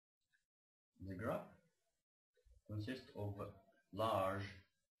The graph consists of large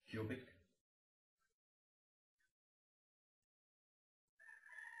cubic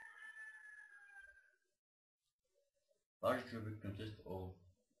consists of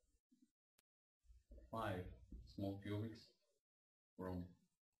 5 small cubics from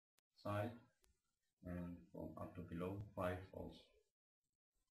side and from up to below 5 also.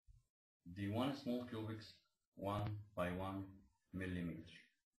 The one small cubics 1 by 1 millimeter.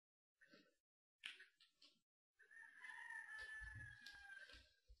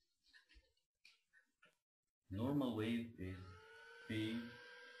 Normal wave is P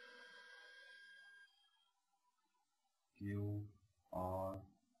Q R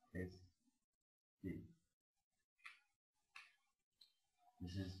S T.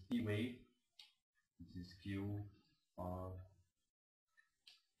 This is P wave. This is Q R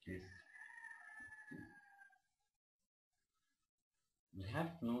S T. We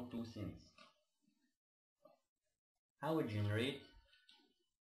have to know two things: how it generates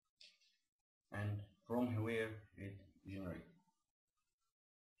and from where it generates.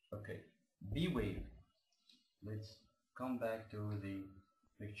 Okay, B wave. Let's come back to the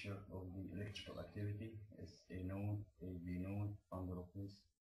picture of the electrical activity. It's a node, a B node, bundle of this,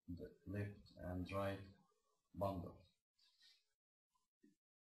 the left and right bundle.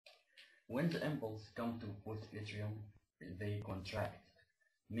 When the impulse come to both atrium, they contract,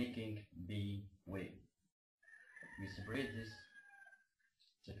 making B wave. We separate this.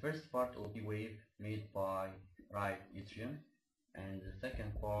 The first part of the wave made by right atrium and the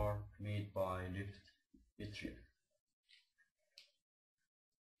second part made by left atrium.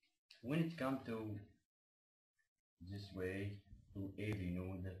 When it comes to this way, to AV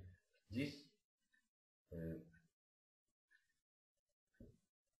node, this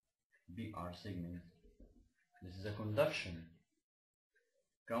BR segment, this is a conduction,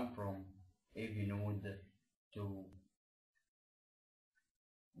 come from AV node to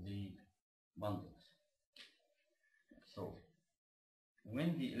the bundles. So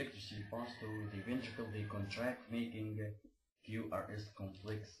when the electricity passes through the ventricle, they contract, making QRS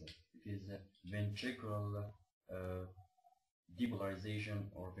complex. It is a ventricular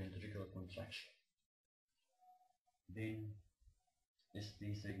depolarization or ventricular contraction. Then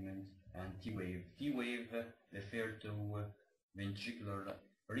ST segment and T wave. T wave refer to ventricular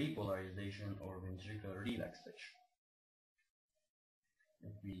repolarization or ventricular relaxation.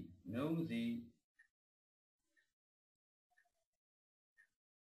 If we know this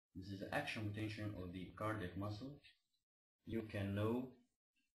is the action potential of the cardiac muscle, you can know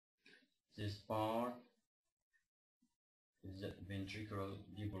this part is the ventricular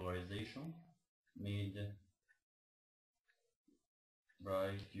depolarization made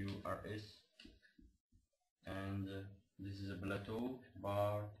by QRS, and this is a plateau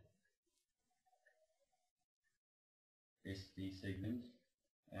bar ST segment,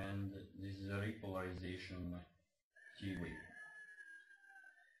 and this is a repolarization T wave.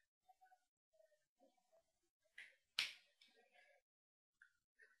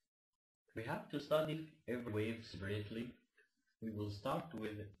 We have to study every wave separately. We will start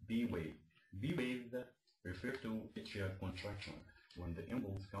with B wave. B wave refers to atrial contraction. When the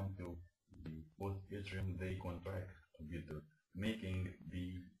impulse comes to the both atrium, they contract together, making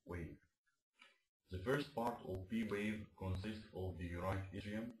B wave. The first part of B wave consists of the right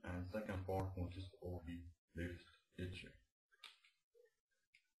atrium, and second part consists of the left atrium.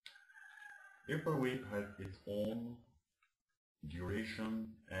 Every wave has its own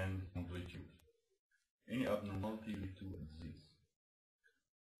duration and amplitude. Any abnormality leads to a disease.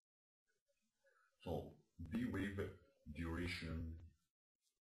 So B wave duration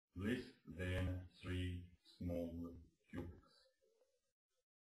less than 3 small cubics,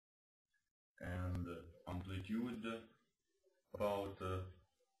 and amplitude about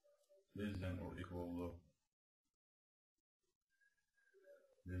less than or equal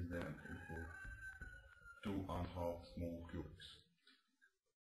 2.5 small cubics.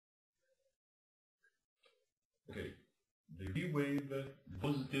 Okay, the B wave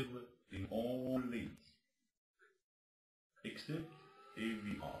positive in all leads except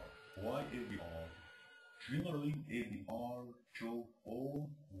AVR. Why AVR? Generally AVR show all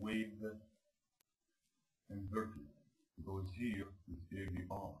wave inverted, because here is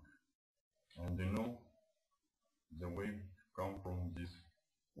AVR, and they know the wave come from this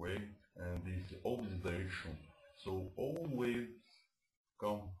way and this opposite direction. So all waves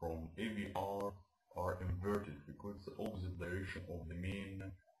come from AVR are inverted because it's the opposite direction of the main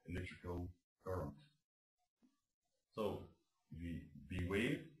electrical current. So the B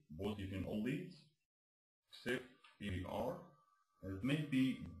wave positive in all leads except AVR. It may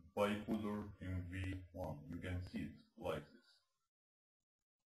be bipolar in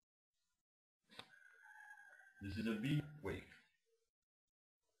This is a B wave.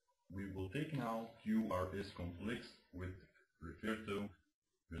 We will take now QRS complex with referred to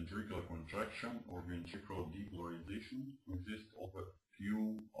ventricular contraction or ventricular depolarization consists of a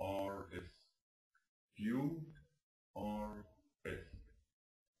QRS. QRS.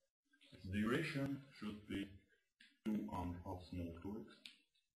 Its duration should be 2.5 small torques,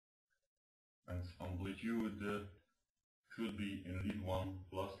 and its amplitude should be in lead 1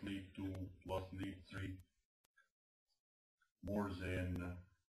 plus lead 2 plus lead 3 more than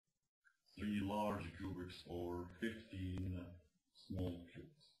 3 large cubics or 15 small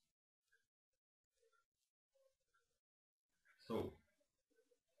cubes. So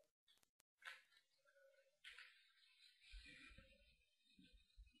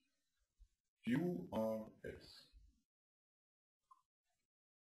QRS.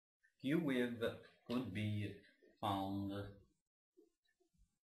 Q wave could be found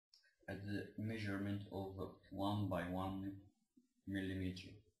at the measurement of 1 by 1 millimeter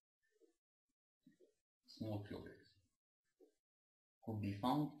small cubics. Could be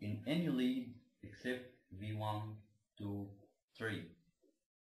found in any lead except V1, 2, 3.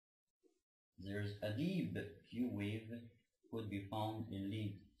 There's a deep Q wave could be found in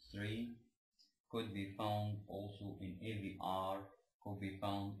lead 3, could be found also in AVR, could be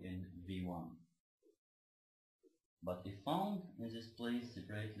found in V1. But if found in this place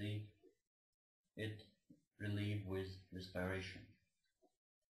separately, it relieved with respiration.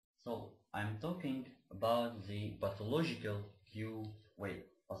 So I'm talking about the pathological Q wave.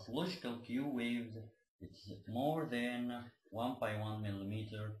 Pathological Q waves, it's more than 1 by 1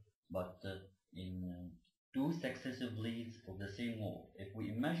 millimeter, but in 2 successive leads of the same wall. If we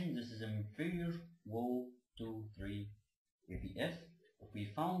imagine this is an inferior wall 2, 3 ABS, if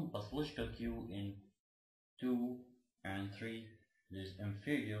we found pathological Q in 2 and 3, there is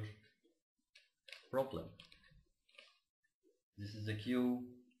inferior problem. This is the Q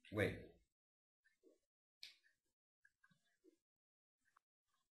wave.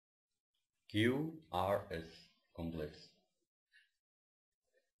 QRS complex.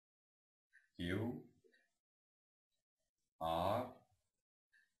 QRS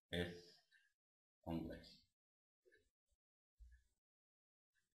complex.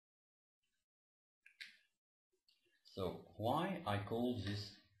 So why I call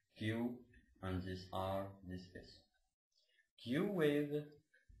this Q and this R, this S? Q wave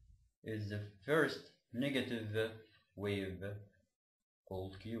is the first negative wave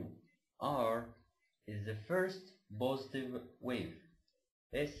called Q. R is the first positive wave.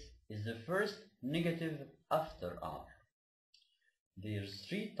 S is the first negative after R. There's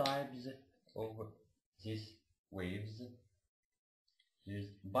 3 types of these waves. There's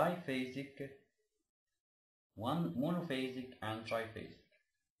biphasic, monophasic and triphasic.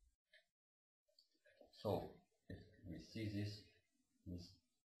 So if we see this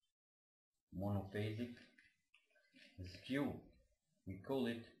monophasic, this Q, we call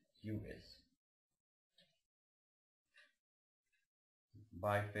it QS.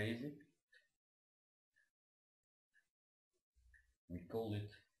 Biphasic, we call it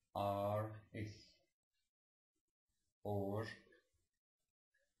RS or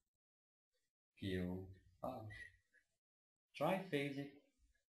QR. Triphasic,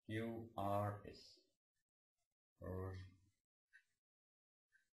 QRS or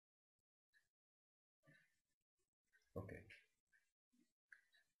okay.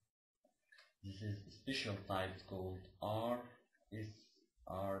 This is a special type called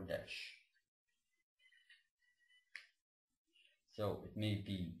RSR dash. So it may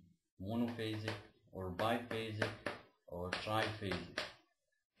be monophasic or biphasic or triphasic.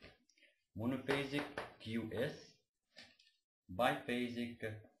 Monophasic QS, biphasic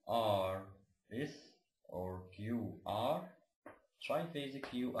RS or QR, triphasic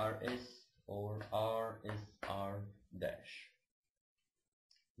QRS or RSR dash.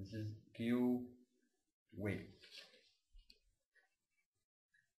 This is Q wave.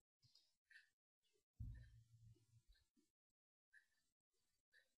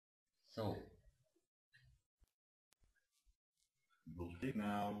 So we'll take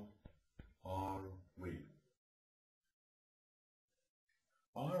now R wave.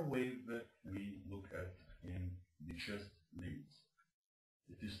 R wave we look at in the chest leads.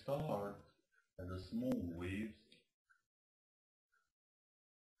 It starts as a small wave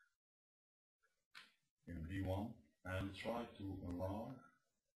in V1 and try to enlarge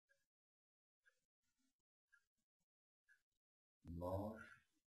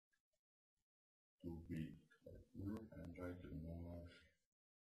to be like here and try to enlarge.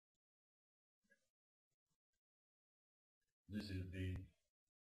 This is the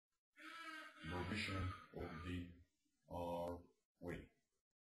position of the R wave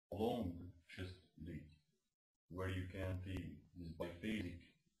along chest lead, where you can see this biphasic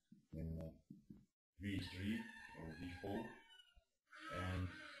in V3 or V4 and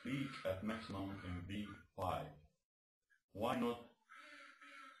peak at maximum in V5. Why not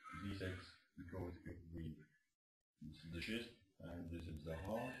V6? Because if we, this is the chest and this is the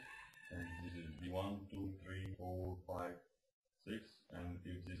heart and this is V1, 2, 3, 4, 5, 6, and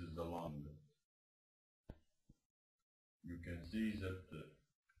if this is the lung, you can see that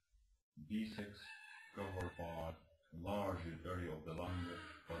B6 covered by large area of the lung,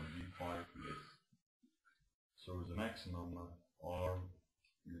 but B5 less. So the maximum R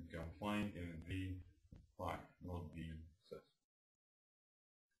you can find in V5, not V6.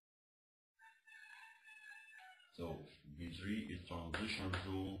 So V3 is transition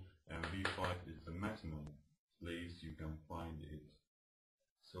zone and V5 is the maximum place you can find it.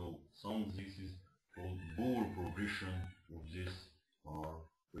 So some diseases called Bohr progression of this R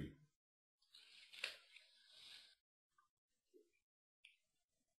wave.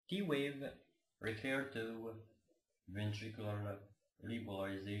 T wave refer to ventricular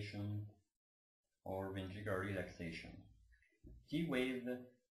repolarization or ventricular relaxation. T wave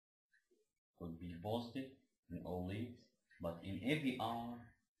could be positive in all leads, but in AVR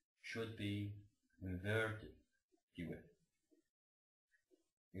should be inverted T wave.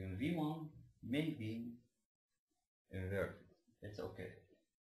 In V1 may be inverted, it's okay.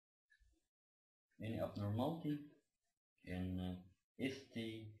 Any abnormality in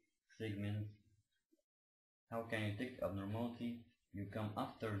ST segment, how can you take abnormality? You come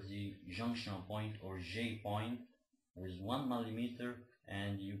after the junction point or J point with 1 millimeter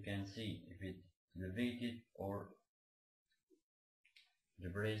and you can see if it elevated or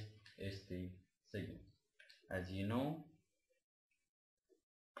reversed ST segment. As you know,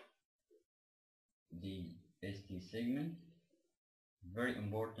 the ST segment very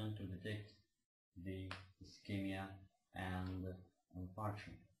important to detect the ischemia and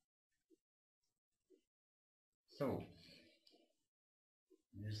infarction. So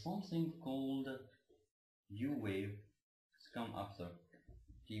there's something called U wave. It's come after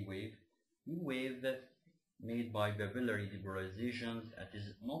T wave. U wave made by papillary depolarizations that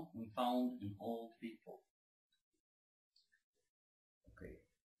is not found in all people. Okay.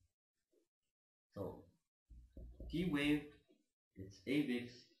 So T wave, its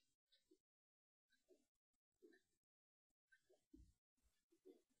apex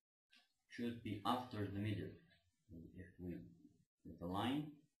should be after the middle. If we with the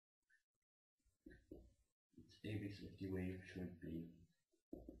line, its apex of T wave should be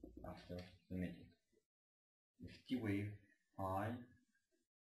after the middle. If T wave high,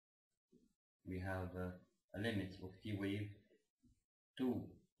 we have a limit of T wave 2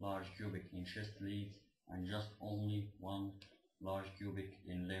 large cubic in chest leads and just only 1 large cubic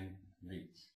in limb leads.